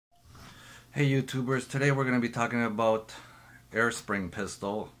Hey YouTubers, today we're going to be talking about air spring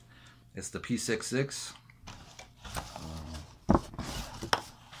pistol. It's the P66.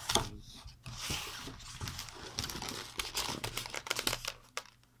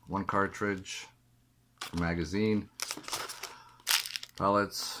 One cartridge, magazine,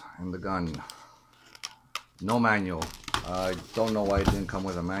 pellets, and the gun. No manual. I don't know why it didn't come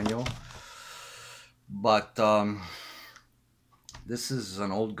with a manual. But this is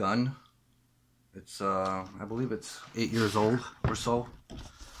an old gun. It's I believe it's 8 years old or so. But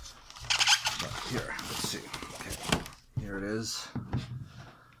here, let's see. Okay, here it is.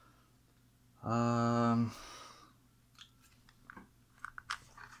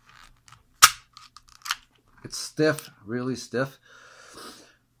 It's stiff, really stiff.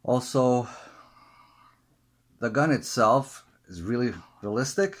 Also, the gun itself is really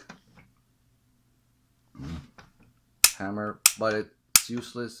realistic. Hammer, but it's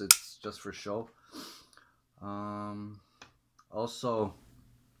useless. It's just for show. Also,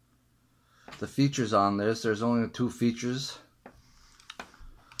 the features on this, there's only 2 features.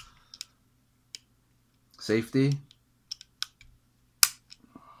 Safety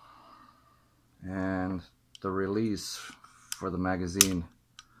and the release for the magazine.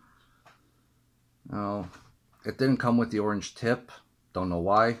 Now, it didn't come with the orange tip. Don't know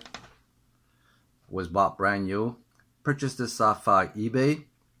why. It was bought brand new. Purchased this off eBay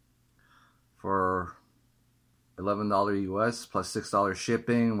for $11 US plus $6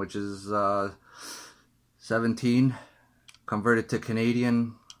 shipping, which is $17 converted to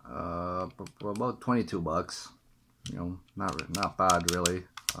Canadian, for about 22 bucks. You know, not bad really.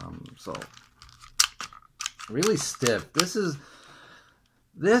 So really stiff. This is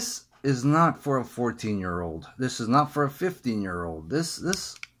not for a 14-year-old. This is not for a 15-year-old. This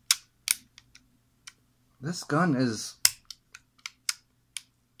gun is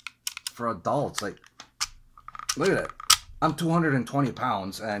for adults. Like, look at it. I'm 220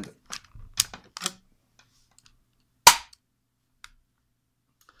 pounds and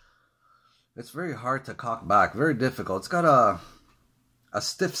it's very hard to cock back. Very difficult. It's got a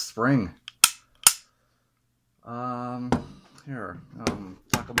stiff spring. Here,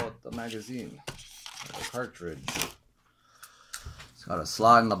 talk about the magazine, the cartridge. It's got a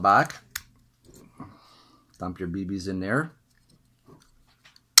slot in the back. Dump your BBs in there.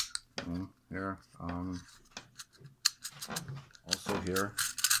 Here, also here,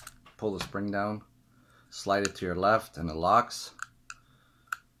 pull the spring down, slide it to your left, and it locks.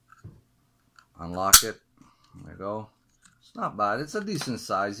 Unlock it. There you go. It's not bad. It's a decent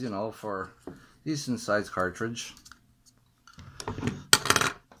size, you know, for decent size cartridge.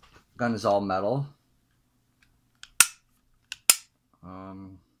 Gun is all metal.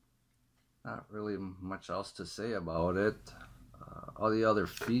 Not really much else to say about it. All the other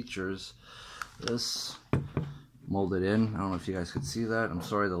features, this molded in. I don't know if you guys could see that. I'm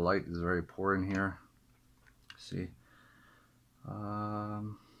sorry, the light is very poor in here. See,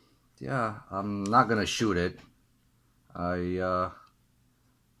 yeah, I'm not gonna shoot it. I'm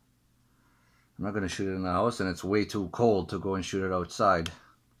not gonna shoot it in the house, and it's way too cold to go and shoot it outside.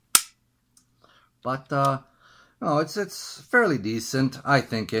 But no, it's fairly decent, I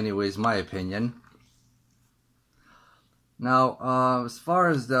think. Anyways, my opinion. Now, as far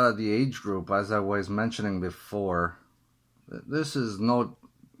as the age group, as I was mentioning before, this is not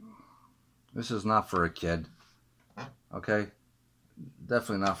for a kid. Okay,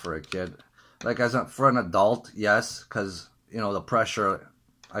 definitely not for a kid. Like, for an adult, yes, because you know the pressure.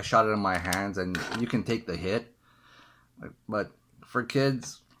 I shot it in my hands, and you can take the hit. But for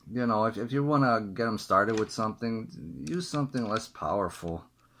kids, you know, if you want to get them started with something, use something less powerful.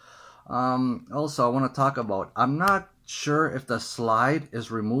 Also, I want to talk about, I'm not sure if the slide is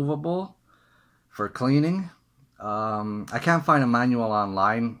removable for cleaning. I can't find a manual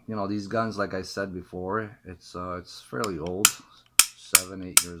online. You know, these guns, like I said before, it's fairly old,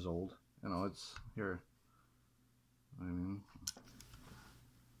 7-8 years old. You know, it's here. I mean,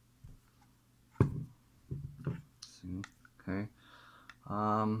 see, okay.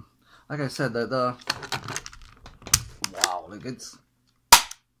 Like I said, the wow, like it's,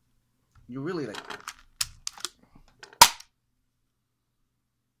 you really like.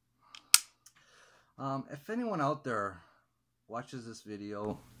 If anyone out there watches this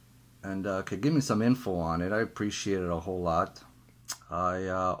video and could give me some info on it, I appreciate it a whole lot. I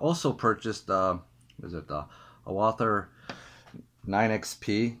also purchased a Walther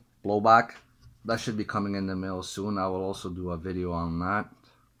 9XP blowback. That should be coming in the mail soon. I will also do a video on that.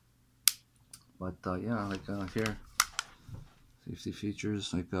 But yeah, like here, safety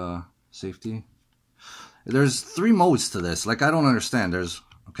features, like safety. There's 3 modes to this. Like, I don't understand. There's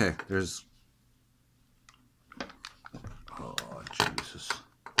scissors.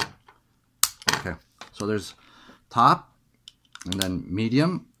 Okay, so there's top, and then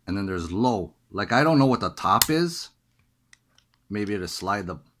medium, and then there's low. Like, I don't know what the top is. Maybe to slide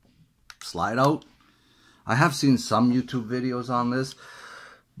out. I have seen some YouTube videos on this,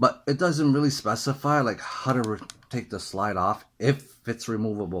 but it doesn't really specify like how to take the slide off if it's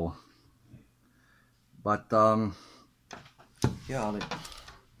removable. But yeah, I'll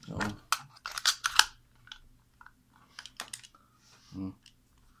so.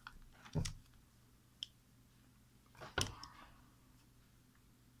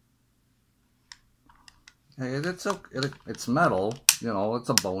 Hey, it's metal, you know, it's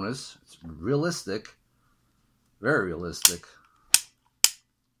a bonus. It's realistic, very realistic.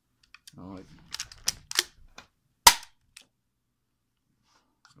 Like,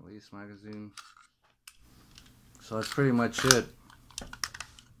 release magazine. So that's pretty much it.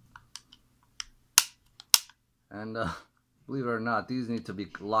 And believe it or not, these need to be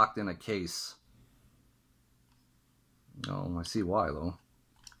locked in a case. No, I see why though.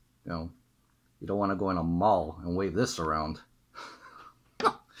 You know, you don't want to go in a mall and wave this around.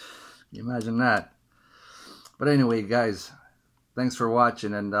 Can you imagine that? But anyway, guys, thanks for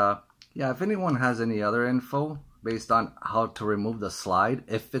watching. And yeah, if anyone has any other info based on how to remove the slide,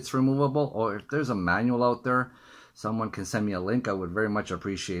 if it's removable, or if there's a manual out there, someone can send me a link. I would very much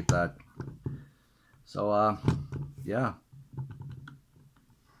appreciate that. So yeah.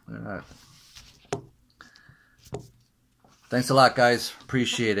 Look at that. Thanks a lot, guys.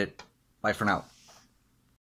 Appreciate it. Bye for now.